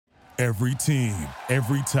Every team,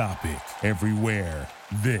 every topic, everywhere.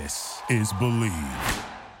 This is Believe.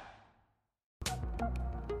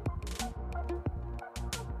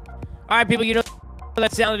 All right, people, you know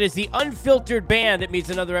that sound. It is the Unfiltered band that means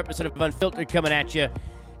another episode of Unfiltered coming at you.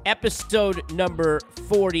 Episode number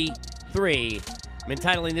 43. I'm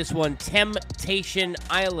entitling this one Temptation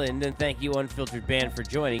Island, and thank you, Unfiltered band, for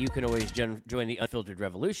joining. You can always join the Unfiltered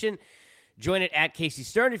Revolution. Join it at Casey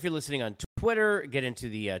Stern if you're listening on Twitter. Get into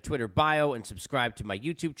the Twitter bio and subscribe to my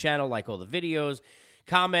YouTube channel. Like all the videos,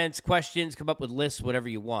 comments, questions, come up with lists, whatever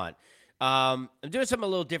you want. I'm doing something a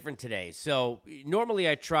little different today. So normally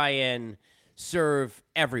I try and serve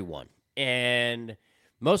everyone, and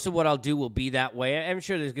most of what I'll do will be that way. I'm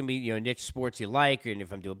sure there's going to be niche sports you like, and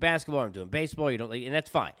if I'm doing basketball, I'm doing baseball, you don't like, and that's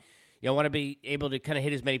fine. I want to be able to kind of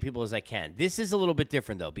hit as many people as I can. This is a little bit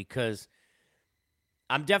different though, because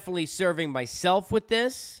I'm definitely serving myself with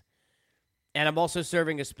this, and I'm also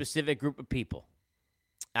serving a specific group of people.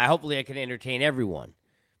 Hopefully I can entertain everyone,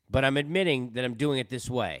 but I'm admitting that I'm doing it this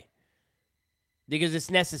way because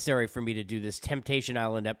it's necessary for me to do this Temptation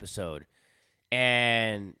Island episode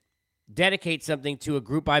and dedicate something to a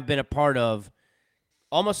group I've been a part of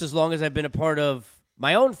almost as long as I've been a part of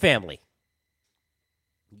my own family.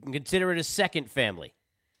 You can consider it a second family,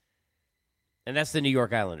 and that's the New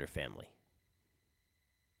York Islander family.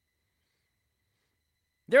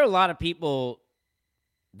 There are a lot of people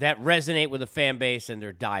that resonate with a fan base and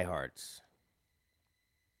they're diehards.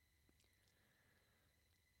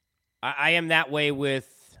 I am that way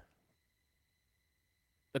with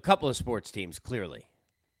a couple of sports teams, clearly.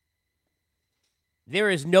 There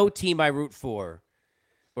is no team I root for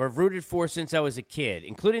or have rooted for since I was a kid,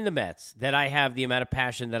 including the Mets, that I have the amount of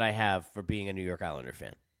passion that I have for being a New York Islander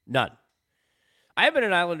fan. None. I have been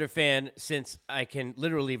an Islander fan since I can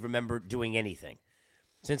literally remember doing anything.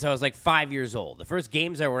 Since I was like 5 years old. The first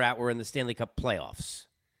games I were at were in the Stanley Cup playoffs.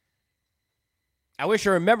 I wish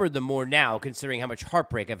I remembered them more now, considering how much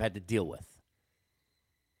heartbreak I've had to deal with.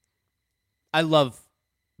 I love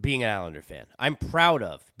being an Islander fan. I'm proud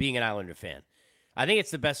of being an Islander fan. I think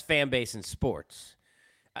it's the best fan base in sports.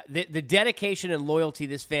 The dedication and loyalty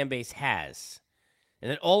this fan base has,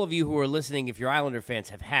 and that all of you who are listening, if you're Islander fans,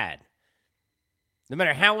 have had, no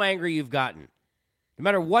matter how angry you've gotten, no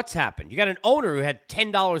matter what's happened. You got an owner who had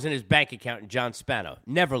 $10 in his bank account in John Spano.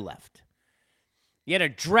 Never left. You had a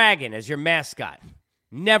dragon as your mascot.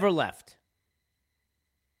 Never left.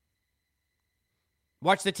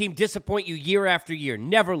 Watch the team disappoint you year after year.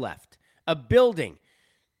 Never left. A building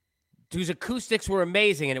whose acoustics were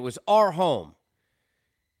amazing, and it was our home.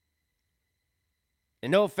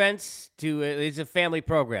 And no offense to it's a family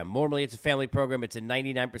program. Normally it's a family program. It's a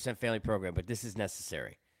 99% family program, but this is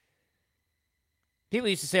necessary. People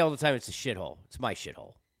used to say all the time, it's a shithole. It's my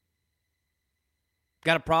shithole.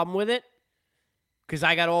 Got a problem with it? Because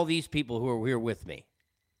I got all these people who are here with me.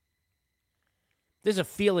 There's a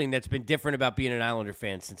feeling that's been different about being an Islander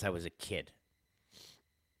fan since I was a kid.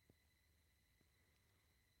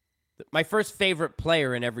 My first favorite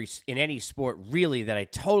player in any sport, really, that I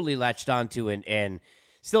totally latched onto and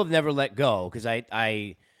still have never let go, because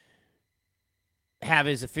I have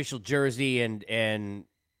his official jersey and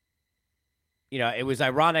it was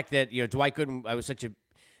ironic that, Dwight Gooden, I was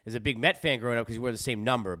as a big Met fan growing up because he wore the same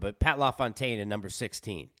number, but Pat LaFontaine in number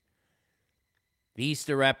 16. The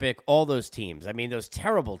Easter Epic, all those teams. I mean, those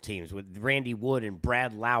terrible teams with Randy Wood and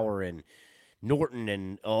Brad Lauer and Norton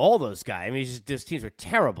and all those guys. I mean, those teams were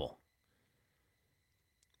terrible.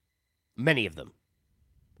 Many of them.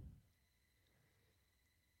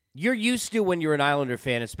 You're used to, when you're an Islander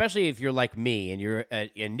fan, especially if you're like me and you're a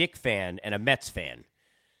Knick fan and a Mets fan.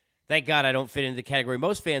 Thank God I don't fit into the category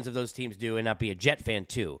most fans of those teams do, and not be a Jet fan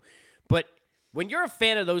too. But when you're a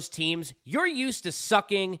fan of those teams, you're used to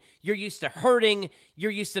sucking, you're used to hurting,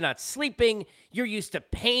 you're used to not sleeping, you're used to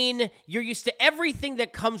pain, you're used to everything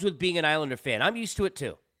that comes with being an Islander fan. I'm used to it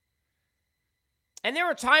too. And there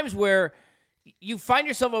are times where you find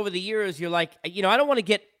yourself over the years, you're like, I don't want to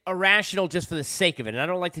get irrational just for the sake of it, and I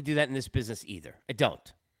don't like to do that in this business either. I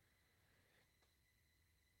don't.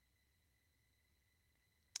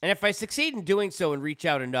 And if I succeed in doing so and reach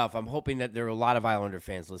out enough, I'm hoping that there are a lot of Islander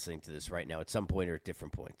fans listening to this right now at some point or at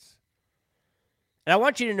different points. And I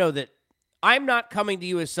want you to know that I'm not coming to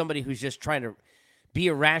you as somebody who's just trying to be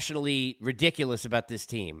irrationally ridiculous about this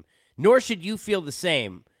team, nor should you feel the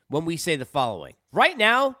same when we say the following. Right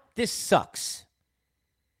now, this sucks.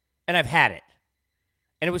 And I've had it.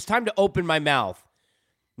 And it was time to open my mouth,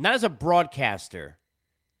 not as a broadcaster,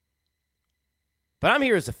 but I'm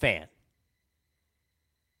here as a fan.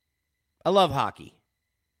 I love hockey.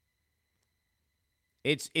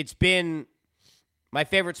 It's been My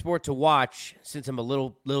favorite sport to watch since I'm a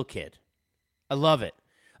little kid. I love it.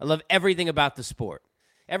 I love everything about the sport.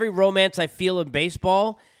 Every romance I feel in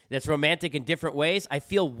baseball that's romantic in different ways, I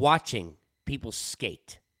feel watching people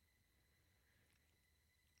skate.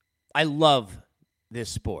 I love this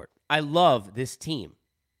sport. I love this team.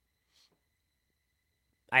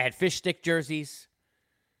 I had fish stick jerseys.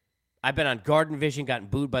 I've been on Garden Vision, gotten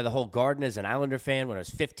booed by the whole Garden as an Islander fan when I was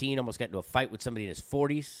 15, almost got into a fight with somebody in his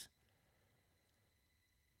 40s.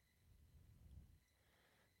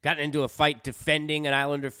 Gotten into a fight defending an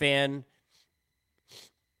Islander fan.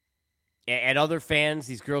 And other fans,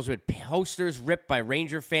 these girls who had posters ripped by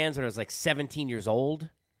Ranger fans when I was like 17 years old.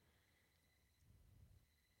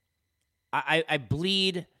 I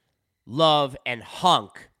bleed, love, and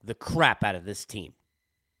hunk the crap out of this team.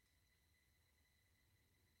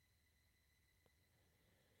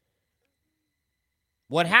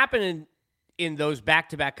 What happened in those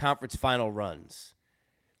back-to-back conference final runs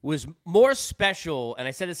was more special, and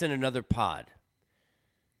I said this in another pod.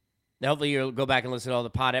 Now, hopefully you'll go back and listen to all the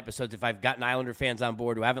pod episodes if I've gotten Islander fans on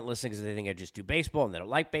board who haven't listened because they think I just do baseball and they don't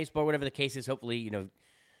like baseball, whatever the case is. Hopefully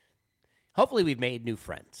we've made new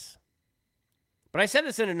friends. But I said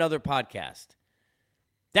this in another podcast.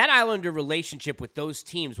 That Islander relationship with those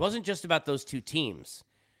teams wasn't just about those two teams.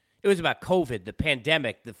 It was about COVID, the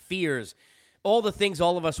pandemic, the fears, all the things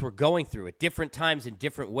all of us were going through at different times in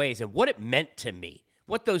different ways, and what it meant to me,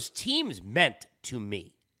 what those teams meant to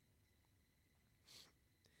me.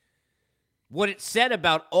 What it said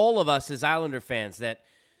about all of us as Islander fans, that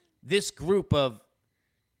this group of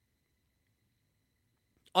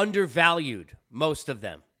undervalued, most of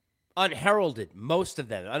them, unheralded, most of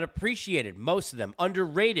them, unappreciated, most of them,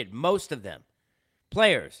 underrated, most of them,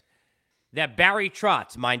 players, that Barry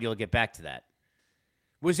Trotz, mind you, I'll get back to that,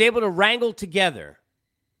 was able to wrangle together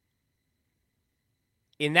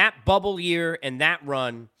in that bubble year and that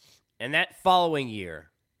run and that following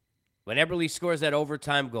year when Eberle scores that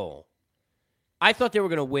overtime goal. I thought they were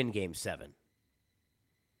going to win Game 7.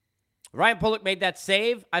 Ryan Pulock made that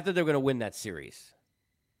save. I thought they were going to win that series.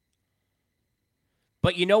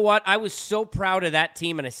 But you know what? I was so proud of that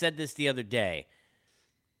team, and I said this the other day.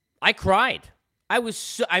 I cried.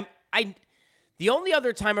 The only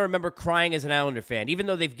other time I remember crying as an Islander fan, even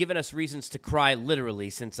though they've given us reasons to cry literally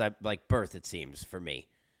since birth, it seems, for me.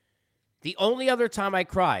 The only other time I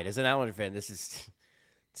cried as an Islander fan, this is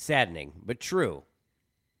saddening, but true.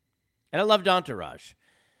 And I loved Entourage.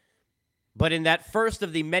 But in that first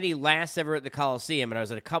of the many lasts ever at the Coliseum, and I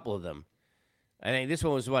was at a couple of them, I think this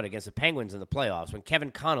one was against the Penguins in the playoffs, when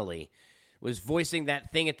Kevin Connolly was voicing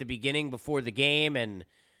that thing at the beginning before the game, and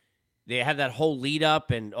they had that whole lead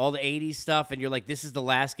up and all the 80s stuff, and you're like, this is the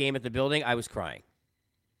last game at the building. I was crying.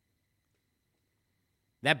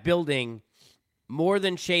 That building, more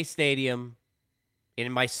than Shea Stadium,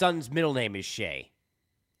 and my son's middle name is Shea.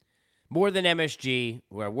 More than MSG,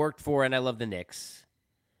 where I worked for, and I love the Knicks.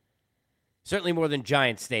 Certainly more than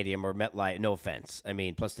Giant Stadium or MetLife, no offense. I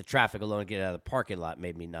mean, plus the traffic alone to get out of the parking lot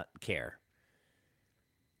made me not care.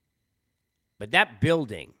 But that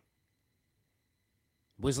building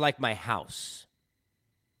was like my house.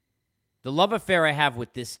 The love affair I have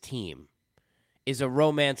with this team is a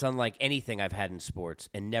romance unlike anything I've had in sports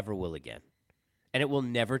and never will again. And it will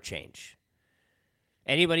never change.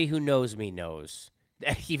 Anybody who knows me knows.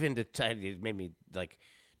 Even it made me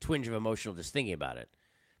twinge of emotional just thinking about it.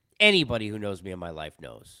 Anybody who knows me in my life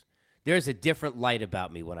knows. There's a different light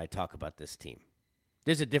about me when I talk about this team.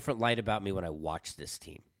 There's a different light about me when I watch this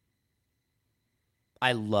team.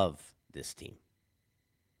 I love this team.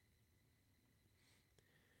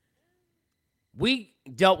 We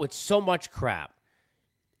dealt with so much crap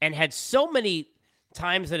and had so many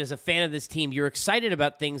times that as a fan of this team, you're excited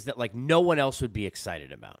about things that no one else would be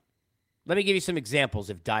excited about. Let me give you some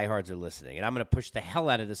examples if diehards are listening, and I'm going to push the hell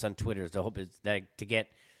out of this on Twitter to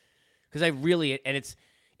get, because I really, and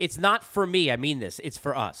it's not for me. I mean this. It's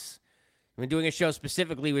for us. I'm doing a show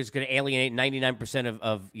specifically which is going to alienate 99%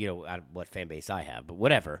 of what fan base I have, but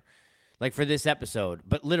whatever. For this episode,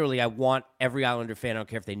 but literally, I want every Islander fan, I don't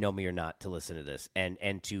care if they know me or not, to listen to this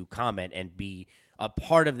and to comment and be a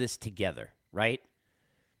part of this together, right?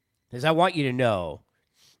 Because I want you to know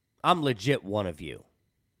I'm legit one of you.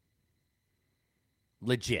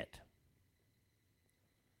 Legit.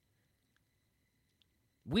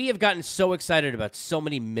 We have gotten so excited about so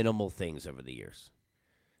many minimal things over the years.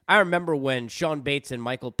 I remember when Sean Bates and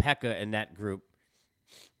Michael Pekka and that group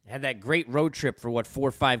had that great road trip for 4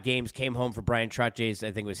 or 5 games, came home for Brian Trottiers,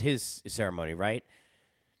 I think it was his ceremony, right?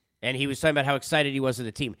 And he was talking about how excited he was with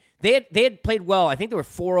the team. They had played well. I think they were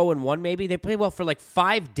 4-0-1 maybe. They played well for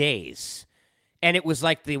 5 days, and it was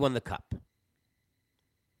like they won the cup.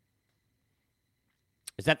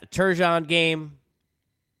 Is that the Turgeon game?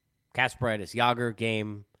 Kasparidis Yager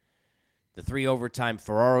game? The 3 overtime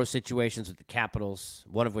Ferraro situations with the Capitals,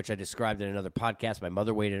 one of which I described in another podcast. My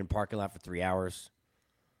mother waited in parking lot for 3 hours.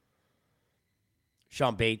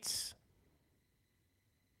 Sean Bates.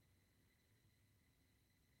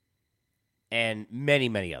 And many,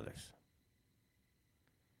 many others.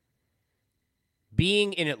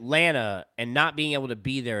 Being in Atlanta and not being able to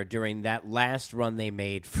be there during that last run they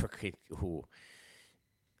made for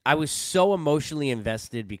I was so emotionally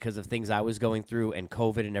invested because of things I was going through and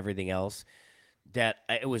COVID and everything else that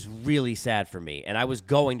it was really sad for me. And I was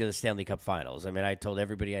going to the Stanley Cup Finals. I mean, I told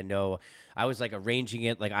everybody I know. I was like arranging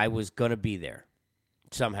it like I was going to be there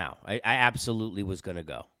somehow. I absolutely was going to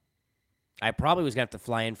go. I probably was going to have to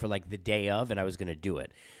fly in for like the day of, and I was going to do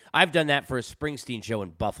it. I've done that for a Springsteen show in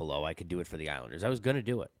Buffalo. I could do it for the Islanders. I was going to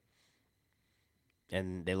do it.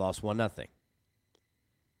 And they lost 1-0.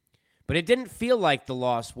 But it didn't feel like the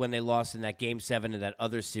loss when they lost in that Game 7 of that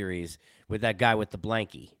other series with that guy with the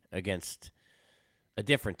blankie against a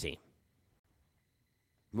different team,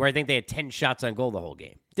 where I think they had 10 shots on goal the whole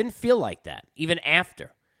game. It didn't feel like that, even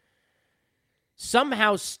after.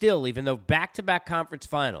 Somehow still, even though back-to-back conference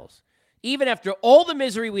finals, even after all the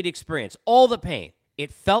misery we'd experienced, all the pain,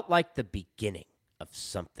 it felt like the beginning of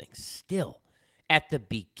something still at the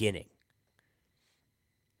beginning.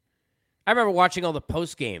 I remember watching all the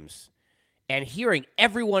post games and hearing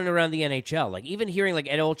everyone around the NHL, like even hearing like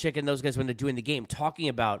Ed Olczyk and those guys when they're doing the game, talking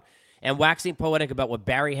about and waxing poetic about what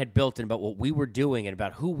Barry had built and about what we were doing and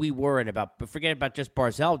about who we were and about, forget about just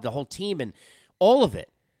Barzal, the whole team and all of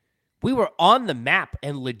it. We were on the map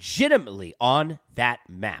and legitimately on that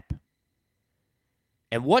map.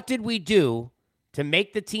 And what did we do to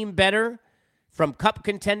make the team better from cup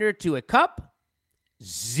contender to a cup?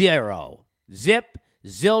 Zero. Zip,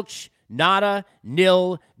 zilch, nada,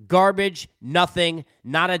 nil, garbage, nothing,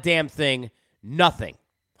 not a damn thing, nothing.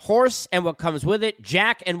 Horse and what comes with it,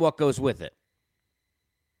 Jack and what goes with it.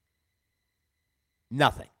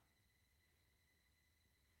 Nothing.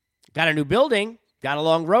 Got a new building, got a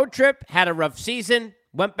long road trip, had a rough season,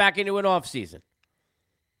 went back into an off season.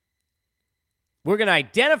 We're going to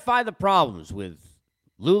identify the problems with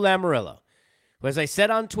Lou Lamoriello, who, as I said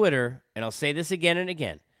on Twitter, and I'll say this again and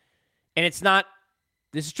again, and it's not,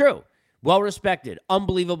 this is true, well-respected,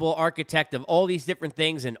 unbelievable architect of all these different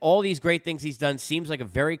things and all these great things he's done, seems like a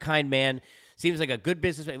very kind man, seems like a good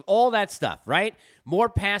businessman, all that stuff, right? More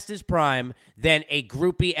past his prime than a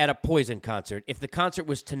groupie at a Poison concert if the concert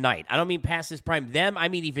was tonight. I don't mean past his prime them, I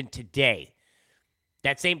mean even today.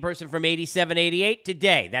 That same person from 87, 88,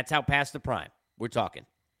 today, that's how past the prime we're talking.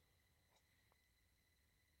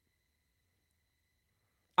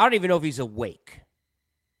 I don't even know if he's awake.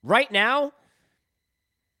 Right now,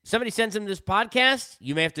 somebody sends him this podcast,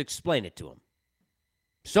 you may have to explain it to him.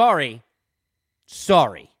 Sorry.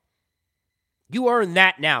 You earn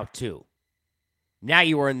that now, too. Now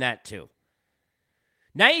you earn that, too.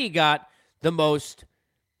 Now you got the most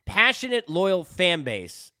passionate, loyal fan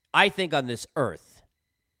base, I think, on this earth.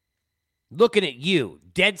 Looking at you,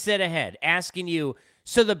 dead set ahead, asking you,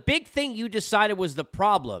 so the big thing you decided was the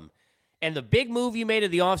problem, and the big move you made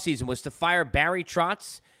in the offseason was to fire Barry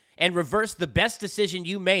Trotz and reverse the best decision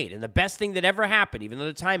you made and the best thing that ever happened, even though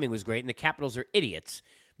the timing was great and the Capitals are idiots.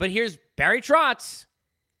 But here's Barry Trotz.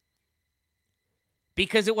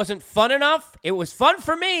 Because it wasn't fun enough, it was fun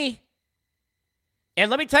for me. And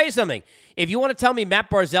let me tell you something. If you want to tell me Matt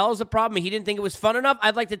Barzal is a problem and he didn't think it was fun enough,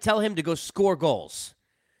 I'd like to tell him to go score goals.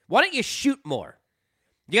 Why don't you shoot more?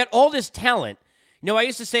 You got all this talent. You know, I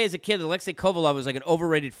used to say as a kid that Alexei Kovalov was like an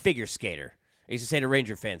overrated figure skater. I used to say to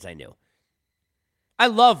Ranger fans I knew. I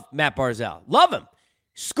love Matt Barzal. Love him.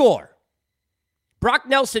 Score. Brock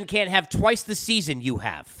Nelson can't have twice the season you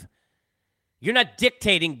have. You're not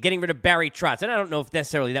dictating getting rid of Barry Trotz. And I don't know if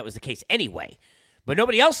necessarily that was the case anyway. But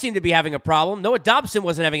nobody else seemed to be having a problem. Noah Dobson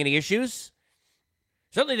wasn't having any issues.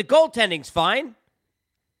 Certainly the goaltending's fine.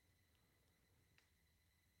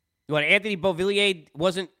 What, Anthony Beauvillier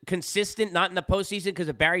wasn't consistent, not in the postseason because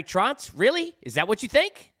of Barry Trotz? Really? Is that what you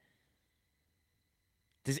think?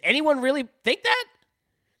 Does anyone really think that?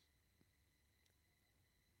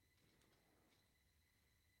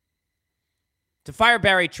 To fire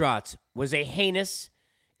Barry Trotz was a heinous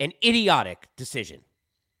and idiotic decision.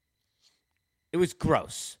 It was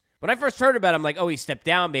gross. When I first heard about it, I'm like, oh, he stepped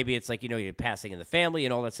down. Maybe it's like, you're passing in the family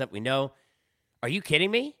and all that stuff we know. Are you kidding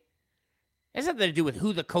me? It has nothing to do with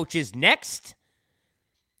who the coach is next.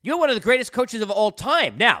 You're one of the greatest coaches of all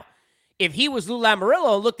time. Now, if he was Lou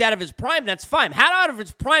Lamoriello and looked out of his prime, that's fine. How out of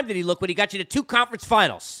his prime did he look when he got you to 2 conference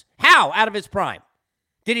finals? How out of his prime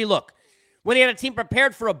did he look? When he had a team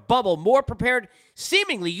prepared for a bubble, more prepared,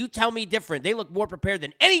 seemingly, you tell me different. They look more prepared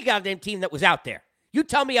than any goddamn team that was out there. You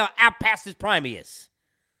tell me how out past his prime he is.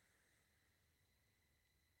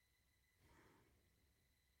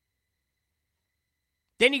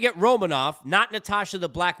 Then you get Romanov, not Natasha the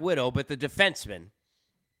Black Widow, but the defenseman.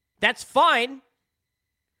 That's fine.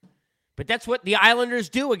 But that's what the Islanders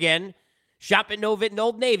do again. Shop at Novit and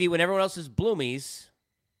Old Navy when everyone else is bloomies.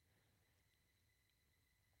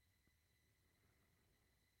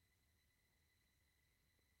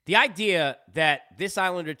 The idea that this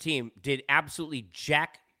Islander team did absolutely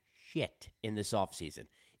jack shit in this offseason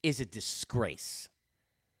is a disgrace.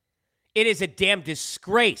 It is a damn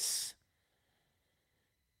disgrace.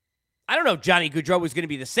 I don't know if Johnny Gaudreau was going to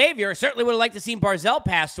be the savior. I certainly would have liked to see Barzal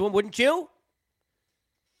pass to him, wouldn't you?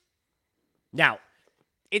 Now,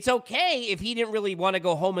 it's okay if he didn't really want to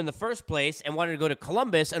go home in the first place and wanted to go to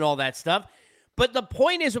Columbus and all that stuff. But the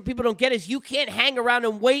point is, what people don't get is you can't hang around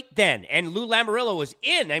and wait then. And Lou Lamoriello was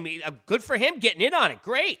in. I mean, good for him getting in on it.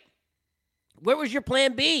 Great. Where was your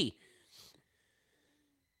plan B?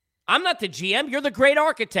 I'm not the GM. You're the great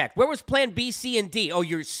architect. Where was plan B, C, and D? Oh,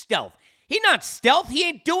 you're stealth. He not stealth. He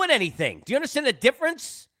ain't doing anything. Do you understand the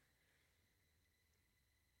difference?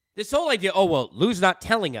 This whole idea, oh, well, Lou's not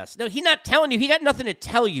telling us. No, he's not telling you. He got nothing to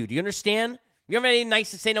tell you. Do you understand? You have anything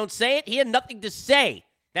nice to say, don't say it? He had nothing to say.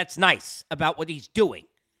 That's nice about what he's doing.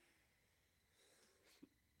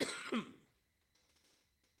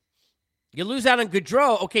 You lose out on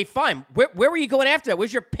Gaudreau. Okay, fine. Where were you going after that?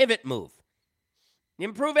 Where's your pivot move? You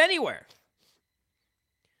improve anywhere.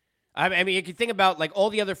 I mean, you can think about like all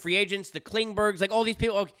the other free agents, the Klingbergs, like all these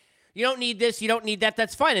people. Okay, you don't need this. You don't need that.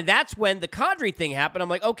 That's fine. And that's when the Kadri thing happened. I'm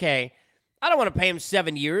like, okay, I don't want to pay him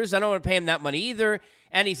 7 years. I don't want to pay him that money either.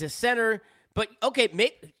 And he's a center. But, okay,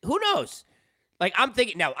 who knows? Like, I'm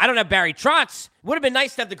thinking, now, I don't have Barry Trotz. Would have been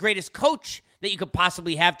nice to have the greatest coach that you could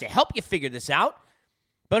possibly have to help you figure this out.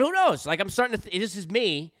 But who knows? Like, I'm starting to this is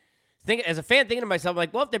me, thinking as a fan, thinking to myself,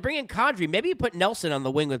 like, well, if they bring in Kadri, maybe you put Nelson on the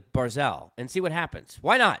wing with Barzal and see what happens.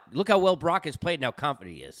 Why not? Look how well Brock has played and how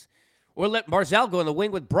confident he is. Or let Barzal go on the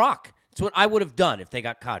wing with Brock. That's what I would have done if they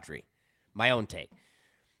got Kadri. My own take.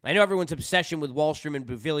 I know everyone's obsession with Wallstrom and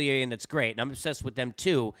Bouvillier, and that's great, and I'm obsessed with them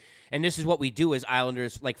too. And this is what we do as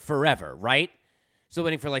Islanders, like, forever, right? Still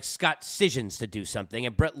waiting for, like, Scott Sissons to do something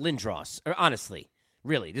and Brett Lindros. Or honestly,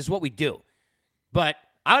 really, this is what we do. But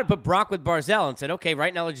I would put Brock with Barzal and said, okay,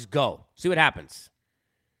 right now let's just go. See what happens.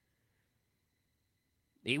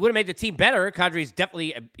 He would have made the team better. Kadri's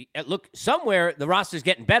definitely, look, somewhere the roster's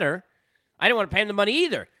getting better. I didn't want to pay him the money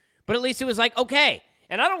either. But at least it was like, okay.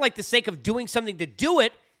 And I don't like the sake of doing something to do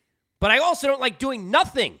it, but I also don't like doing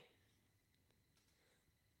nothing.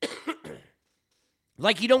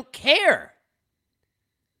 Like you don't care.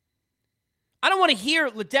 I don't want to hear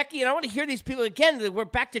Ledecky, and I want to hear these people again. We're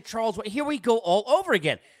back to Charles. Here we go all over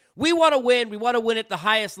again. We want to win. We want to win at the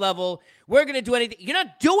highest level. We're going to do anything. You're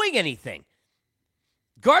not doing anything.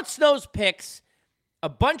 Garth Snow's picks a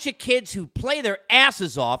bunch of kids who play their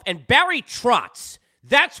asses off, and Barry Trotz,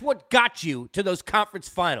 that's what got you to those conference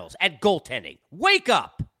finals at goaltending. Wake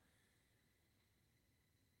up.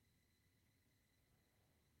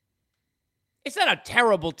 It's not a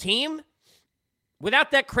terrible team.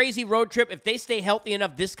 Without that crazy road trip, if they stay healthy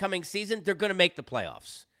enough this coming season, they're going to make the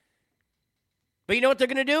playoffs. But you know what they're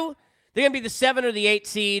going to do? They're going to be the 7 or the 8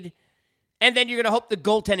 seed, and then you're going to hope the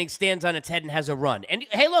goaltending stands on its head and has a run. And,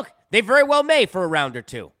 hey, look, they very well may for a round or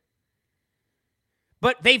two.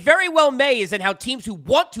 But they very well may is in how teams who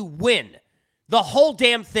want to win the whole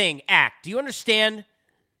damn thing act. Do you understand?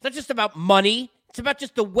 It's not just about money. It's about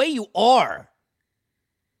just the way you are.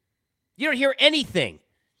 You don't hear anything.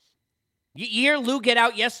 You hear Lou get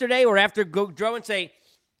out yesterday or after Gaudreau and say,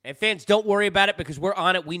 hey, fans, don't worry about it because we're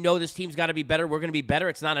on it. We know this team's got to be better. We're going to be better.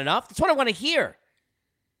 It's not enough. That's what I want to hear.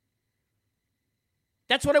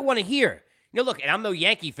 That's what I want to hear. You know, look, and I'm no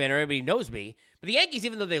Yankee fan. Everybody knows me. But the Yankees,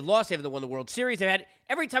 even though they lost, they haven't won the World Series. They've had,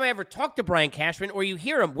 every time I ever talk to Brian Cashman or you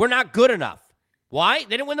hear him, we're not good enough. Why?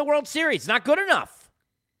 They didn't win the World Series. It's not good enough.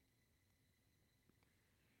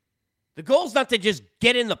 The goal's not to just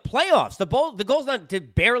get in the playoffs. The goal's not to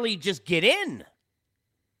barely just get in.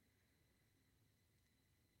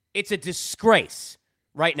 It's a disgrace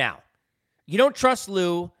right now. You don't trust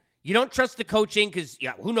Lou. You don't trust the coaching because,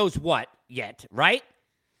 who knows what yet, right?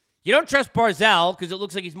 You don't trust Barzal because it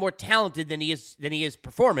looks like he's more talented than he is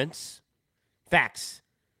performance. Facts.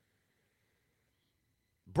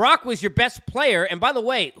 Brock was your best player. And by the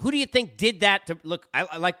way, who do you think did that? Look,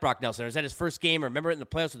 I like Brock Nelson. Was that his first game? I remember it in the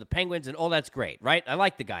playoffs with the Penguins, and all that's great, right? I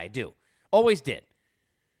like the guy. I do. Always did.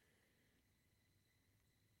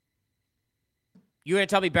 You're going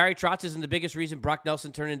to tell me Barry Trotz isn't the biggest reason Brock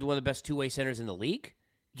Nelson turned into one of the best two-way centers in the league?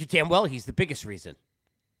 You damn well he's the biggest reason.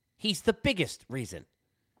 He's the biggest reason.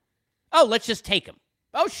 Oh, let's just take him.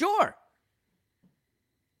 Oh, sure.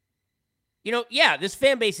 This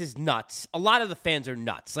fan base is nuts. A lot of the fans are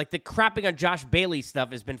nuts. Like, the crapping on Josh Bailey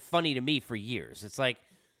stuff has been funny to me for years. It's like,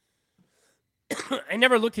 I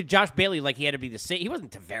never looked at Josh Bailey like he had to be the same. He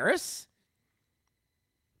wasn't Tavares.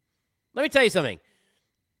 Let me tell you something.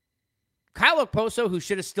 Kyle Okposo, who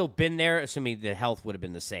should have still been there, assuming the health would have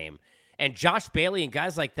been the same, and Josh Bailey and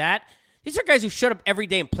guys like that, these are guys who showed up every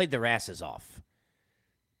day and played their asses off.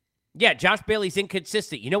 Yeah, Josh Bailey's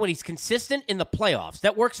inconsistent. You know when he's consistent? In the playoffs.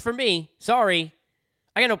 That works for me. Sorry.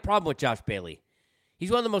 I got no problem with Josh Bailey. He's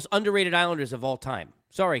one of the most underrated Islanders of all time.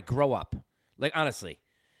 Sorry, grow up. Like, honestly.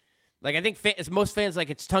 Like, I think most fans, like,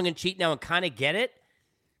 it's tongue-in-cheek now and kind of get it.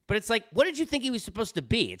 But it's like, what did you think he was supposed to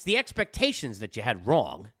be? It's the expectations that you had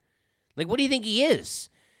wrong. Like, what do you think he is?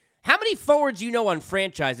 How many forwards on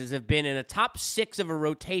franchises have been in a top 6 of a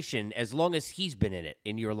rotation as long as he's been in it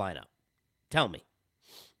in your lineup? Tell me.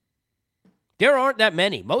 There aren't that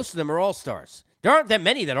many. Most of them are all-stars. There aren't that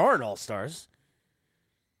many that aren't all-stars.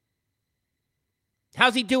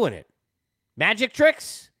 How's he doing it? Magic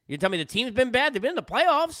tricks? You tell me the team's been bad? They've been in the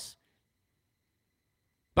playoffs.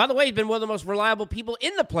 By the way, he's been one of the most reliable people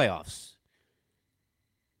in the playoffs.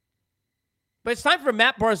 But it's time for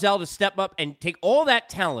Matt Barzal to step up and take all that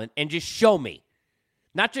talent and just show me.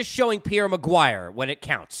 Not just showing Pierre Maguire when it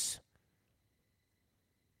counts.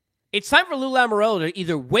 It's time for Lou Lamoriello to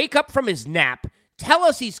either wake up from his nap, tell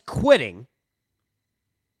us he's quitting,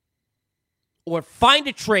 or find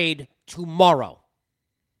a trade tomorrow.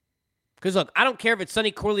 Because, look, I don't care if it's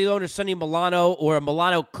Sonny Corleone or Sonny Milano or a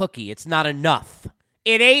Milano cookie. It's not enough.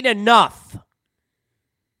 It ain't enough.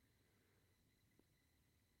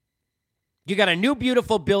 You got a new,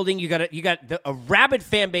 beautiful building. You got a rabid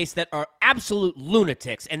fan base that are absolute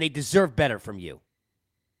lunatics, and they deserve better from you.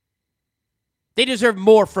 They deserve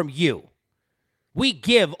more from you. We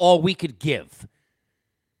give all we could give.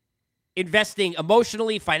 Investing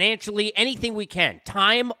emotionally, financially, anything we can.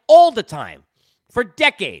 Time, all the time. For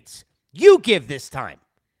decades. You give this time.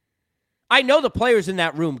 I know the players in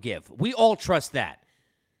that room give. We all trust that.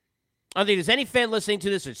 I don't think there's any fan listening to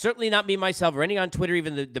this, or certainly not me, myself, or any on Twitter,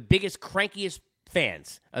 even the biggest, crankiest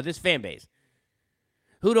fans of this fan base,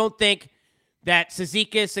 who don't think that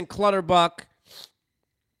Cizikas and Clutterbuck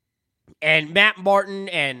and Matt Martin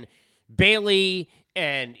and Bailey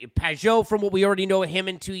and Pajot, from what we already know of him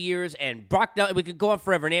in 2 years, and Brock, we could go on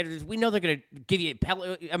forever. And Andrews, we know they're going to give you, I'm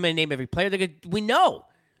going to name every player. We know.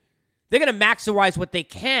 They're going to maximize what they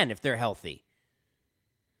can if they're healthy.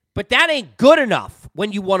 But that ain't good enough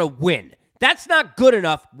when you want to win. That's not good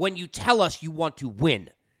enough when you tell us you want to win.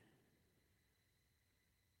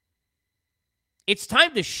 It's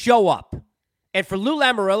time to show up. And for Lou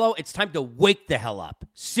Lamoriello, it's time to wake the hell up.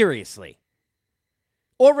 Seriously.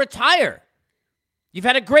 Or retire. You've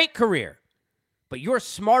had a great career. But your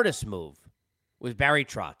smartest move was Barry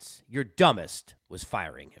Trotz. Your dumbest was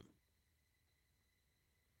firing him.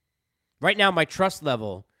 Right now, my trust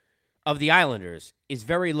level of the Islanders is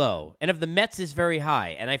very low, and of the Mets is very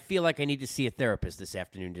high, and I feel like I need to see a therapist this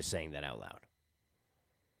afternoon just saying that out loud.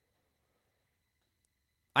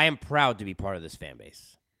 I am proud to be part of this fan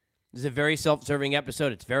base. This is a very self-serving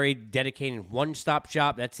episode. It's very dedicated, one-stop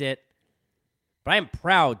shop. That's it. But I am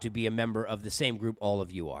proud to be a member of the same group all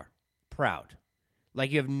of you are. Proud. Like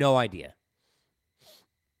you have no idea.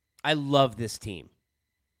 I love this team.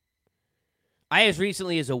 I, as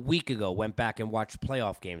recently as a week ago, went back and watched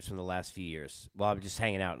playoff games from the last few years while I was just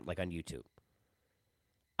hanging out like on YouTube.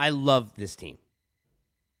 I love this team.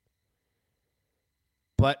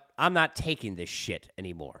 But I'm not taking this shit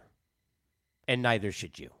anymore. And neither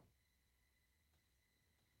should you.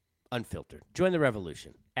 Unfiltered. Join the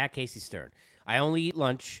revolution. At Casey Stern. I only eat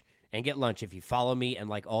lunch and get lunch if you follow me and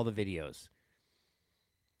like all the videos.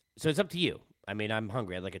 So it's up to you. I mean, I'm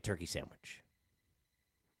hungry. I'd like a turkey sandwich.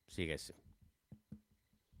 See you guys soon.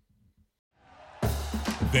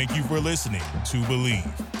 Thank you for listening to Believe.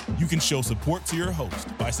 You can show support to your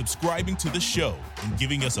host by subscribing to the show and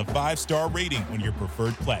giving us a 5-star rating on your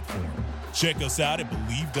preferred platform. Check us out at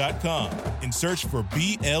Believe.com and search for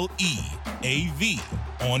BLEAV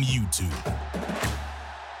on YouTube.